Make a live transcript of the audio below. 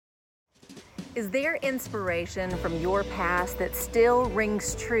Is there inspiration from your past that still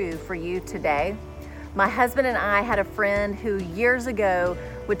rings true for you today? My husband and I had a friend who years ago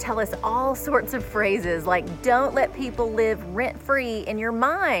would tell us all sorts of phrases like, "Don't let people live rent-free in your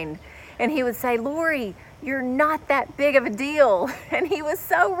mind." And he would say, "Lori, you're not that big of a deal." And he was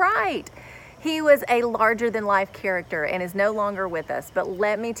so right. He was a larger-than-life character and is no longer with us. But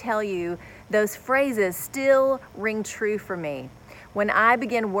let me tell you, those phrases still ring true for me. When I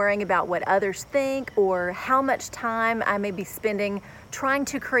begin worrying about what others think or how much time I may be spending trying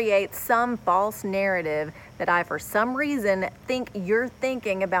to create some false narrative that I, for some reason, think you're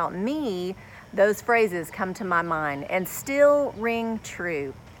thinking about me, those phrases come to my mind and still ring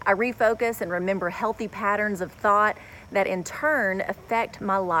true. I refocus and remember healthy patterns of thought that in turn affect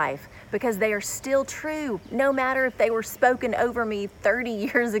my life because they are still true, no matter if they were spoken over me 30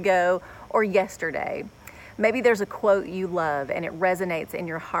 years ago or yesterday. Maybe there's a quote you love and it resonates in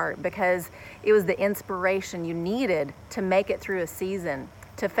your heart because it was the inspiration you needed to make it through a season,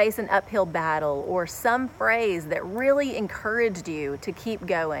 to face an uphill battle, or some phrase that really encouraged you to keep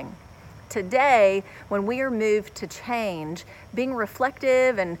going. Today, when we are moved to change, being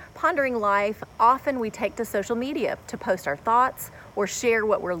reflective and pondering life, often we take to social media to post our thoughts or share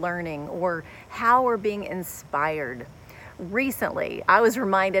what we're learning or how we're being inspired. Recently, I was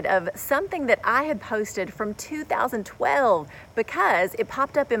reminded of something that I had posted from 2012 because it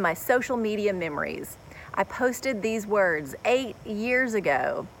popped up in my social media memories. I posted these words 8 years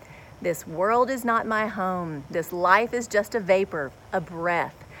ago. "This world is not my home. This life is just a vapor, a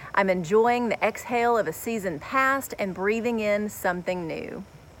breath. I'm enjoying the exhale of a season past and breathing in something new."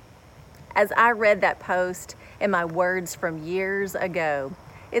 As I read that post and my words from years ago,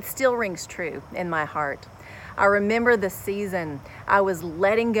 it still rings true in my heart. I remember the season I was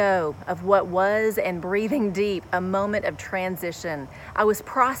letting go of what was and breathing deep, a moment of transition. I was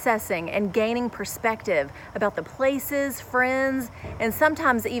processing and gaining perspective about the places, friends, and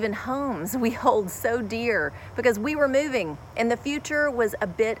sometimes even homes we hold so dear because we were moving and the future was a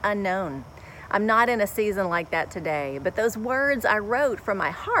bit unknown. I'm not in a season like that today, but those words I wrote from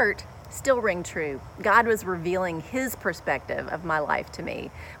my heart still ring true. God was revealing His perspective of my life to me.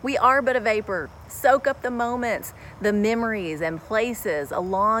 We are but a vapor. Soak up the moments, the memories and places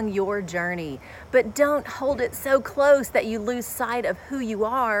along your journey, but don't hold it so close that you lose sight of who you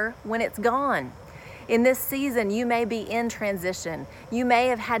are when it's gone. In this season, you may be in transition. You may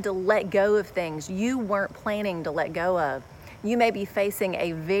have had to let go of things you weren't planning to let go of. You may be facing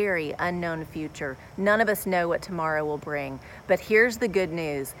a very unknown future. None of us know what tomorrow will bring. But here's the good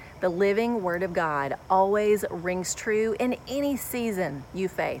news. The living Word of God always rings true in any season you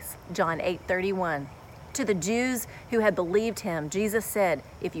face. John 8:31. To the Jews who had believed Him, Jesus said,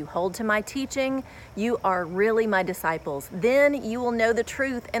 "If you hold to my teaching, you are really my disciples. Then you will know the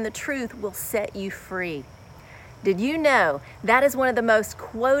truth, and the truth will set you free." Did you know that is one of the most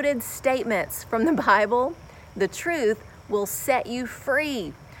quoted statements from the Bible? The truth will set you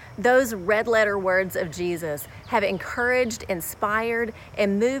free. Those red letter words of Jesus have encouraged, inspired,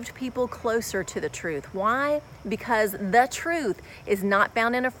 and moved people closer to the truth. Why? Because the truth is not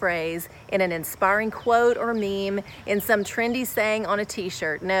found in a phrase, in an inspiring quote or meme, in some trendy saying on a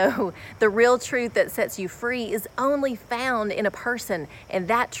t-shirt. No, the real truth that sets you free is only found in a person, and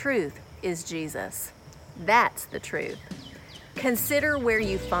that truth is Jesus. That's the truth. Consider where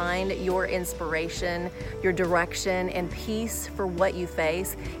you find your inspiration, your direction, and peace for what you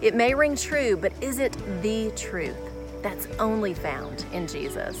face. It may ring true, but is it the truth that's only found in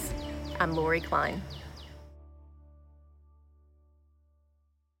Jesus? I'm Lori Klein.